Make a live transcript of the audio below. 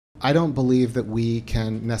I don't believe that we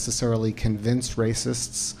can necessarily convince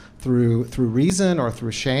racists through reason or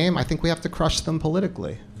through shame. I think we have to crush them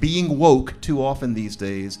politically. Being woke too often these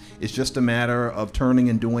days is just a matter of turning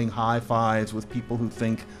and doing high fives with people who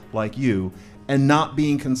think like you and not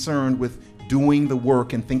being concerned with doing the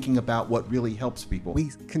work and thinking about what really helps people.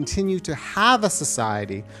 We continue to have a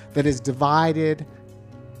society that is divided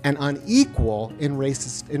and unequal in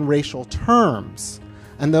racial terms.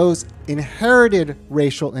 And those inherited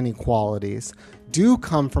racial inequalities do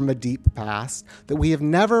come from a deep past that we have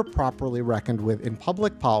never properly reckoned with in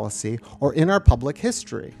public policy or in our public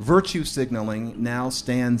history. Virtue signaling now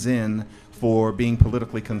stands in for being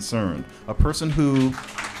politically concerned. A person who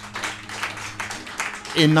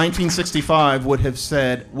in 1965 would have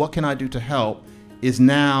said, "What can I do to help?" is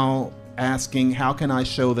now asking, "How can I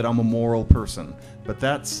show that I'm a moral person?" But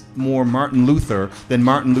that's more Martin Luther than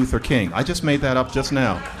Martin Luther King. I just made that up just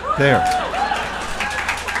now. There.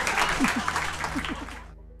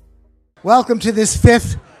 Welcome to this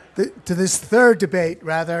third debate,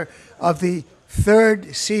 of the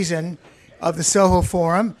third season of the Soho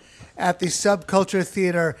Forum at the Subculture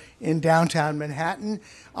Theater in downtown Manhattan.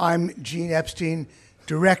 I'm Gene Epstein,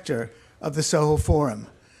 director of the Soho Forum.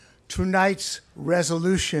 Tonight's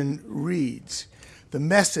resolution reads, "The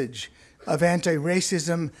message of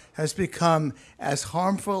anti-racism has become as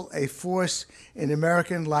harmful a force in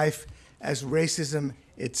American life as racism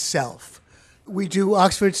itself." We do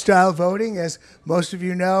Oxford-style voting, as most of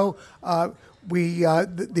you know.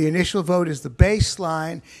 The initial vote is the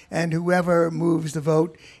baseline, and whoever moves the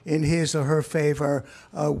vote in his or her favor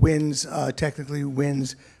technically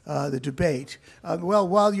wins the debate. Well,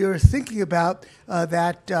 while you're thinking about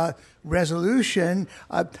that resolution,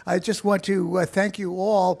 I just want to thank you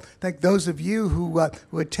all, thank those of you who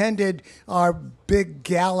attended our big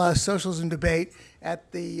gala socialism debate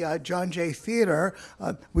at the John Jay Theater.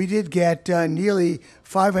 We did get nearly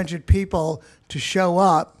 500 people to show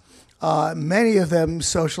up. Many of them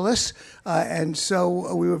socialists, and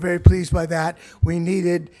so we were very pleased by that. We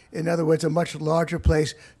needed, in other words, a much larger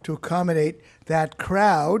place to accommodate that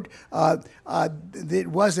crowd. It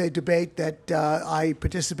was a debate that I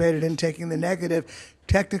participated in, taking the negative.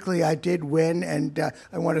 Technically, I did win, and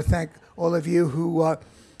I want to thank all of you who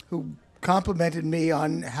complimented me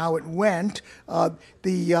on how it went.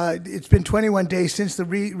 It's been 21 days since the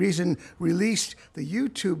Reason released the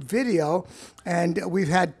YouTube video, and we've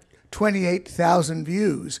had 28,000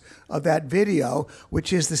 views of that video,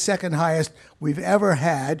 which is the second highest we've ever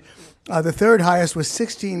had. The third highest was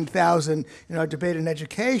 16,000 in our debate in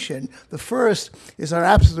education. The first is our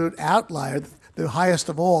absolute outlier. The highest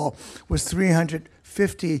of all was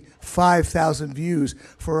 355,000 views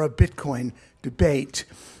for a Bitcoin debate.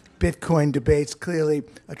 Bitcoin debates clearly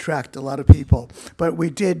attract a lot of people. But we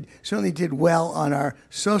certainly did well on our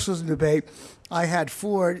socialism debate. I had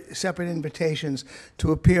 4 separate invitations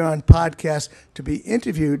to appear on podcasts to be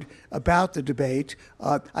interviewed about the debate.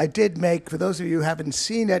 I did make, for those of you who haven't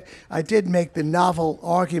seen it, I did make the novel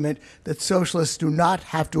argument that socialists do not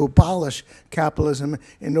have to abolish capitalism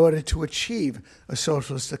in order to achieve a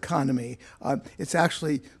socialist economy. It's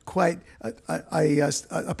actually quite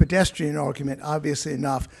a pedestrian argument, obvious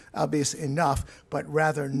enough, but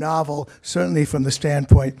rather novel, certainly from the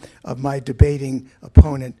standpoint of my debating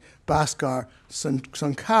opponent, Bhaskar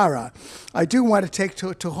Sankara. I do want to take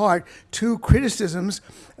to heart 2 criticisms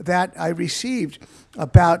that I received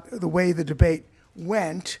about the way the debate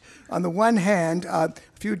went. On the one hand, a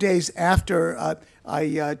few days after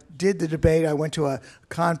I did the debate, I went to a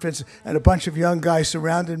conference, and a bunch of young guys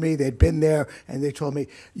surrounded me. They'd been there, and they told me,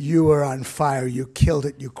 "You were on fire. You killed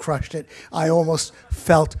it. You crushed it." I almost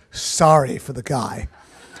felt sorry for the guy.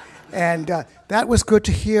 And that was good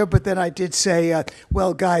to hear, but then I did say,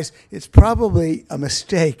 well, guys, it's probably a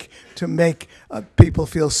mistake to make people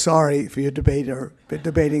feel sorry for your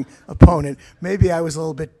debating opponent. Maybe I was a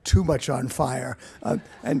little bit too much on fire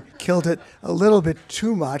and killed it a little bit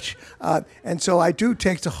too much. And so I do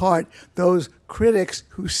take to heart those critics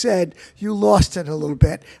who said, "You lost it a little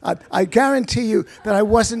bit." I guarantee you that I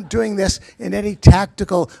wasn't doing this in any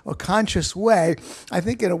tactical or conscious way. I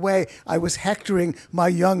think in a way I was hectoring my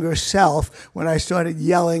younger self when I started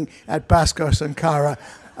yelling at Bhaskar Sankara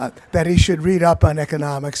that he should read up on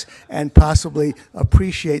economics and possibly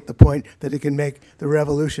appreciate the point that he can make the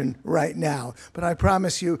revolution right now. But I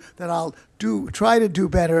promise you that I'll try to do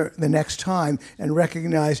better the next time and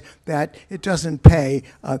recognize that it doesn't pay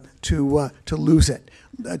to lose it.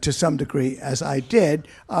 to some degree as I did.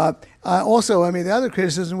 Also, I mean, the other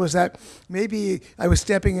criticism was that maybe I was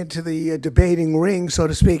stepping into the debating ring, so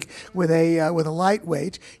to speak, with a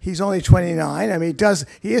lightweight. He's only 29. I mean,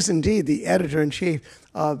 he is indeed the editor-in-chief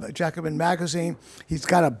of Jacobin magazine. He's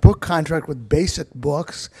got a book contract with Basic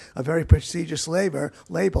Books, a very prestigious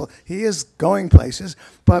label. He is going places,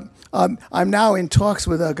 but I'm now in talks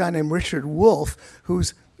with a guy named Richard Wolff,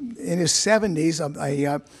 who's in his 70s,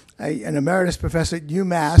 an emeritus professor at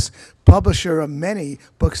UMass, publisher of many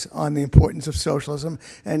books on the importance of socialism,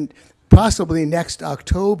 and possibly next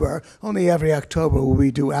October, only every October will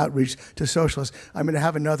we do outreach to socialists, I'm going to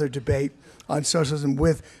have another debate on socialism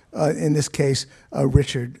with, in this case,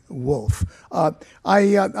 Richard Wolff.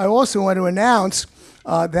 I also want to announce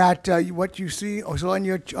that what you see also on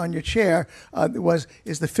your chair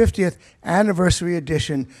is the 50th anniversary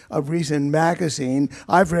edition of Reason magazine.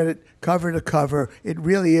 I've read it cover to cover. It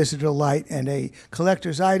really is a delight and a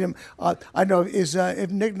collector's item. I don't know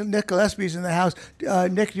if Nick Gillespie's in the house.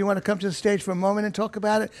 Nick, do you want to come to the stage for a moment and talk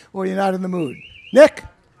about it, or you're not in the mood? Nick?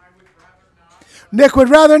 Nick would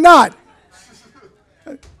rather not.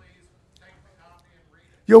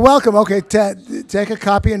 You're welcome. Okay, take a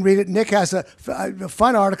copy and read it. Nick has a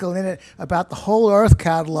fun article in it about the Whole Earth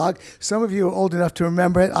catalog. Some of you are old enough to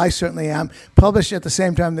remember it. I certainly am. Published at the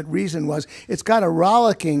same time that Reason was. It's got a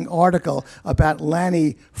rollicking article about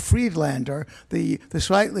Lanny Friedlander, the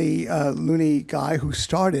slightly loony guy who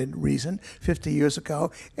started Reason 50 years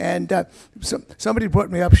ago. And somebody brought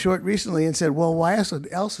me up short recently and said, well, why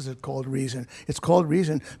else is it called Reason? It's called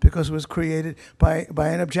Reason because it was created by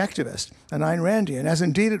an objectivist, an Ayn Randian, as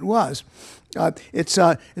indeed it was. It's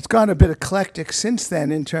gone a bit eclectic since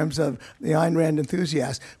then in terms of the Ayn Rand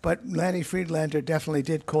enthusiast, but Lanny Friedlander definitely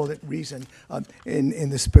did call it Reason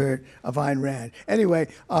in the spirit of Ayn Rand. Anyway,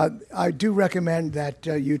 I do recommend that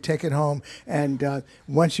you take it home and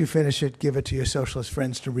once you finish it, give it to your socialist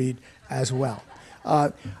friends to read as well.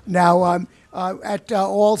 Now, at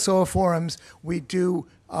all SOA forums, we do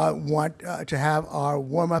want to have our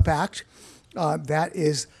warm-up act. That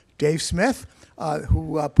is Dave Smith,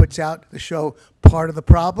 who puts out the show Part of the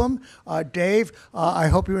Problem. Dave, I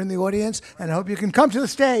hope you're in the audience, and I hope you can come to the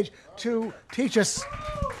stage to teach us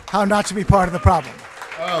how not to be part of the problem.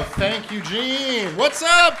 Oh, thank you, Gene. What's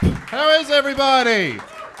up? How is everybody?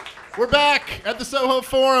 We're back at the Soho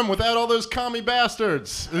Forum without all those commie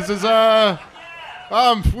bastards. This is,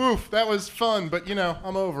 woof, that was fun, but, you know,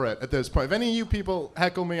 I'm over it at this point. If any of you people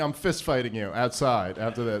heckle me, I'm fist fighting you outside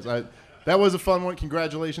after this. That was a fun one.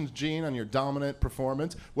 Congratulations, Gene, on your dominant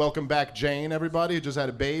performance. Welcome back, Jane, everybody, who just had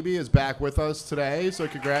a baby, is back with us today. So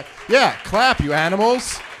congrats. Yeah, clap, you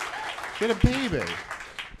animals. Get a baby.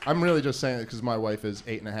 I'm really just saying it because my wife is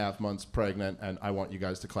 8.5 months pregnant, and I want you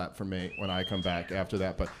guys to clap for me when I come back after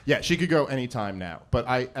that. But yeah, she could go anytime now. But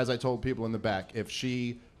as I told people in the back, if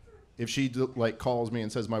she like calls me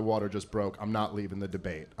and says my water just broke, I'm not leaving the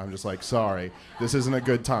debate. I'm just like, sorry, this isn't a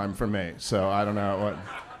good time for me. So I don't know what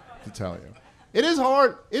to tell you. It is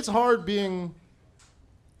hard. It's hard being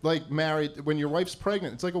like married when your wife's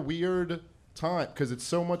pregnant. It's like a weird time because it's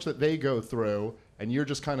so much that they go through and you're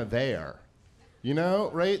just kind of there, you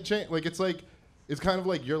know, right? Like it's kind of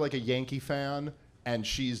like you're like a Yankee fan and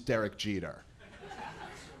she's Derek Jeter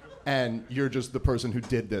and you're just the person who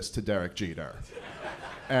did this to Derek Jeter.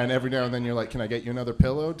 And every now and then you're like, can I get you another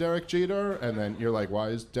pillow, Derek Jeter? And then you're like, why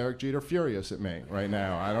is Derek Jeter furious at me right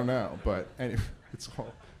now? I don't know, but anyway, it's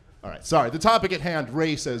all right, sorry. The topic at hand,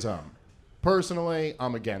 racism. Personally,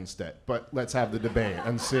 I'm against it, but let's have the debate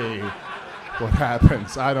and see what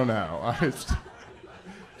happens. I don't know.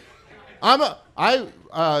 I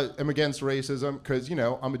am against racism because, you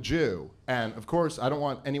know, I'm a Jew. And, of course, I don't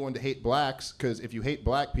want anyone to hate blacks because if you hate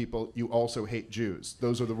black people, you also hate Jews.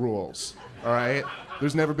 Those are the rules, all right?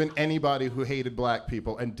 There's never been anybody who hated black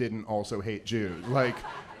people and didn't also hate Jews. Like,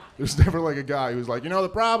 there's never like a guy who's like, you know, the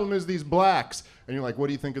problem is these blacks. And you're like, what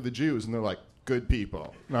do you think of the Jews? And they're like, good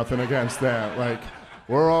people. Nothing against that. Like,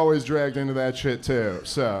 we're always dragged into that shit too.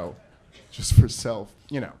 So, just for self,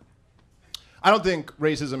 you know. I don't think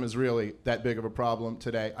racism is really that big of a problem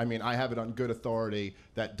today. I mean, I have it on good authority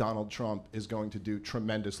that Donald Trump is going to do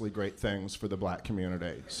tremendously great things for the black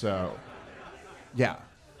community. So, yeah.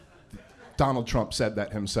 Donald Trump said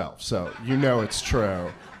that himself. So, you know it's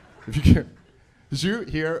true. If you can. Did you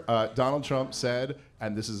hear Donald Trump said,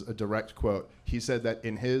 and this is a direct quote, he said that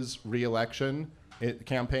in his re-election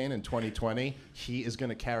campaign in 2020, he is going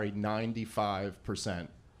to carry 95%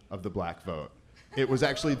 of the black vote. It was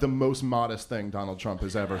actually the most modest thing Donald Trump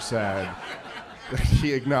has ever said.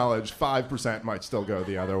 He acknowledged 5% might still go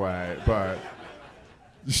the other way. But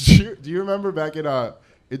do you remember back in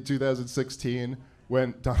 2016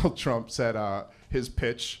 when Donald Trump said his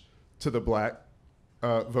pitch to the black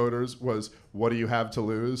voters was, "What do you have to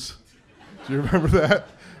lose?" Do you remember that?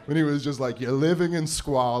 When he was just like, "You're living in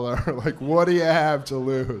squalor. Like, what do you have to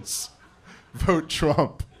lose? Vote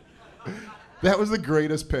Trump." That was the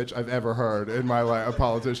greatest pitch I've ever heard in my life. A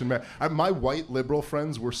politician, man. My white liberal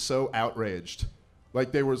friends were so outraged.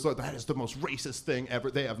 Like, they were so, that is the most racist thing ever.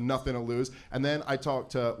 They have nothing to lose. And then I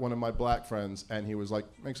talked to one of my black friends, and he was like,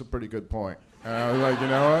 "Makes a pretty good point." And I was like, you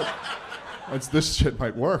know what? This shit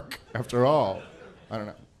might work after all. I don't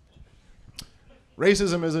know.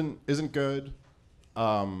 Racism isn't good.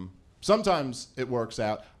 Sometimes it works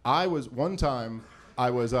out. One time,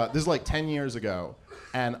 this is like 10 years ago,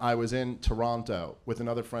 and I was in Toronto with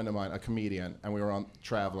another friend of mine, a comedian, and we were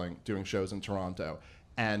traveling, doing shows in Toronto.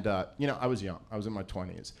 And, I was young. I was in my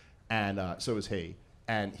 20s. And so was he.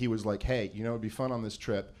 And he was like, "Hey, you know what would be fun on this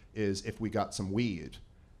trip is if we got some weed."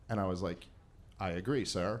 And I was like, "I agree,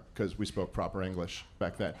 sir," because we spoke proper English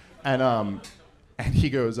back then. And he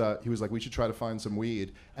goes, he was like, "We should try to find some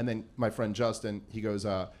weed." And then my friend Justin, he was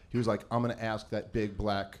like, "I'm going to ask that big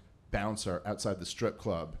black bouncer outside the strip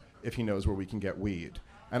club if he knows where we can get weed."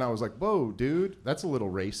 And I was like, "Whoa, dude, that's a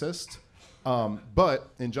little racist." But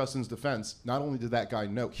in Justin's defense, not only did that guy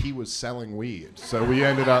know, he was selling weed. So we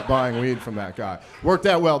ended up buying weed from that guy. Worked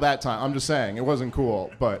out well that time. I'm just saying, it wasn't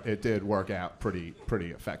cool, but it did work out pretty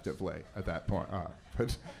effectively at that point.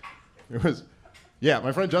 But it was, yeah,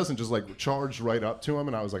 my friend Justin just like charged right up to him,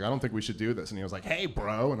 and I was like, "I don't think we should do this." And he was like, "Hey,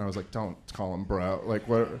 bro." And I was like, "Don't call him bro. Like,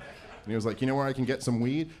 what?" And he was like, "You know where I can get some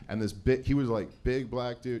weed?" And he was like, big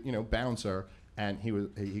black dude, bouncer. And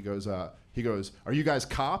he goes, "Are you guys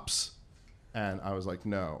cops?" And I was like,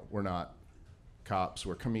 "No, we're not cops.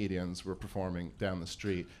 We're comedians. We're performing down the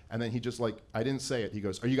street." And then he just like, I didn't say it. He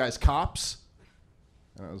goes, "Are you guys cops?"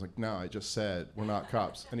 And I was like, "No, I just said we're not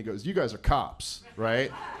cops." And he goes, "You guys are cops,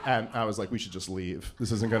 right?" And I was like, "We should just leave.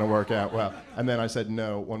 This isn't going to work out well." And then I said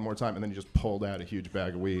no one more time. And then he just pulled out a huge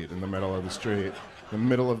bag of weed in the middle of the street, the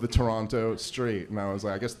middle of the Toronto street. And I was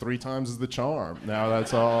like, I guess 3 times is the charm. Now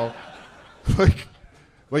that's all.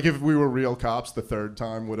 Like if we were real cops, the 3rd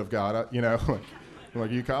time would have got it,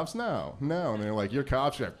 like, "You cops?" No. And they're like, "You're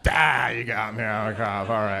cops?" You're like, you got me, I'm a cop.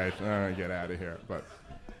 All right, get out of here. But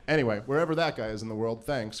anyway, wherever that guy is in the world,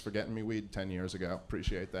 thanks for getting me weed 10 years ago.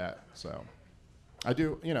 Appreciate that. So I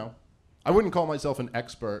do, I wouldn't call myself an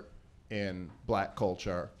expert in black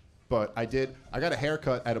culture, but I got a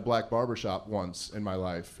haircut at a black barbershop once in my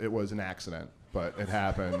life. It was an accident, but it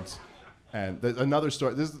happened. And there's another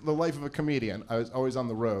story. This is the life of a comedian. I was always on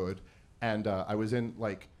the road, and I was in,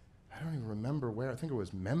 like, I don't even remember where. I think it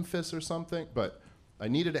was Memphis or something. But I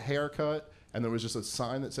needed a haircut, and there was just a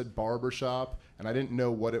sign that said barbershop, and I didn't know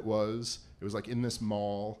what it was. It was, like, in this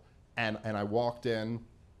mall, and I walked in,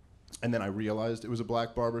 and then I realized it was a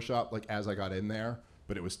black barbershop, like, as I got in there,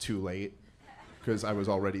 but it was too late because I was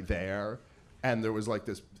already there. And there was, like,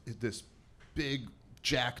 this big,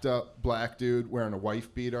 jacked up black dude wearing a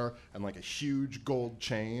wife beater and like a huge gold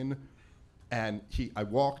chain, and I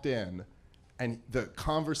walked in, and the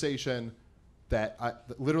conversation that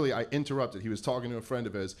I interrupted. He was talking to a friend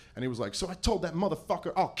of his, and he was like, "So I told that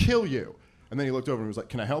motherfucker I'll kill you," and then he looked over and he was like,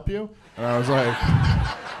 "Can I help you?" And I was like,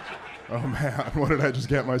 "Oh man, what did I just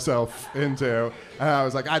get myself into?" And I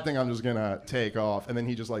was like, "I think I'm just gonna take off." And then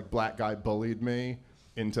he just like black guy bullied me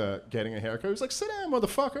into getting a haircut. He was like, "Sit down,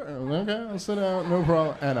 motherfucker." And I was like, "Okay, I'll sit down, no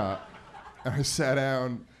problem." And I sat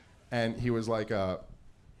down, and he was like,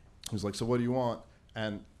 "So what do you want?"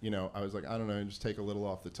 And I was like, "I don't know, just take a little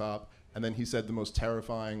off the top." And then he said the most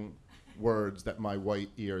terrifying words that my white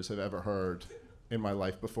ears have ever heard in my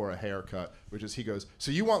life before a haircut, which is, he goes,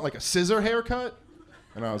 "So you want like a scissor haircut?"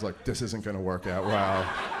 And I was like, this isn't going to work out well.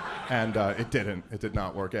 And it didn't. It did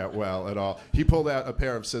not work out well at all. He pulled out a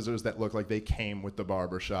pair of scissors that looked like they came with the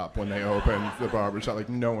barbershop when they opened the barbershop. Like,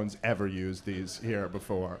 no one's ever used these here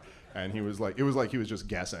before. And he was like, it was like he was just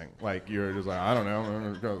guessing. Like, you're just like, I don't know, I'm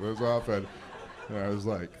going to go this off. And I was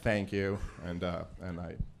like, thank you. And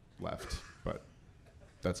I left. But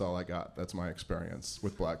that's all I got. That's my experience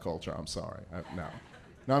with black culture. I'm sorry.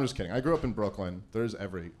 No, I'm just kidding. I grew up in Brooklyn. There's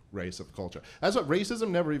every race of culture. That's what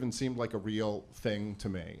racism never even seemed like a real thing to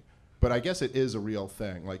me. But I guess it is a real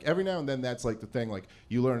thing. Like, every now and then that's like the thing, like,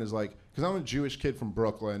 you learn is like, because I'm a Jewish kid from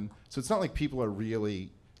Brooklyn, so it's not like people are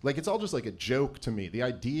really, like, it's all just like a joke to me, the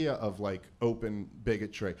idea of like open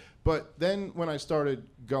bigotry. But then when I started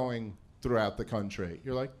going throughout the country,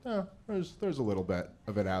 you're like, oh, there's a little bit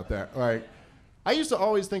of it out there. Like, I used to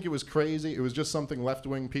always think it was crazy. It was just something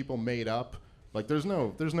left-wing people made up. Like, there's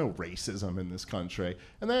no racism in this country.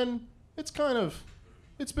 And then it's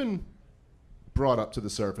been brought up to the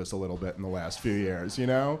surface a little bit in the last few years, you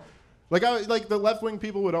know? Like the left-wing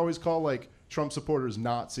people would always call like Trump supporters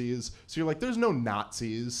Nazis. So you're like, there's no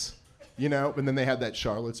Nazis, you know? And then they had that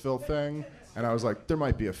Charlottesville thing, and I was like, there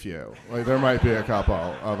might be a few. Like there might be a couple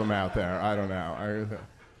of them out there. I don't know.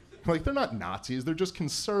 Like they're not Nazis, they're just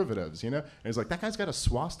conservatives, you know? And he's like, that guy's got a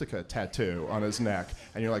swastika tattoo on his neck.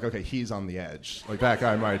 And you're like, okay, he's on the edge. Like that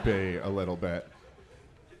guy might be a little bit.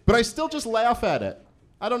 But I still just laugh at it.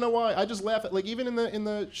 I don't know why. I just laugh at, like, even in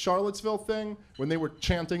the Charlottesville thing, when they were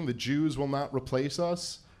chanting, the Jews will not replace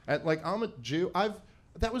us. And like, I'm a Jew.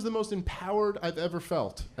 That was the most empowered I've ever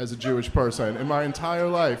felt as a Jewish person in my entire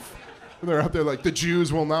life. And they're out there like, the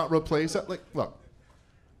Jews will not replace us. Like, look,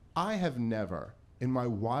 I have never, in my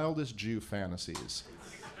wildest Jew fantasies,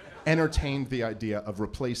 entertained the idea of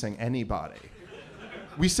replacing anybody.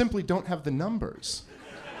 We simply don't have the numbers.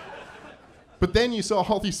 But then you saw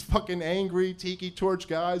all these fucking angry tiki torch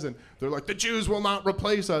guys, and they're like, the Jews will not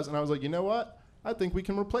replace us. And I was like, you know what? I think we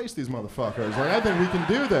can replace these motherfuckers. Like, I think we can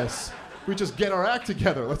do this. We just get our act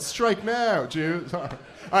together. Let's strike now, Jews. All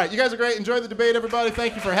right, you guys are great. Enjoy the debate, everybody.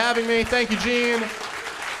 Thank you for having me. Thank you, Gene.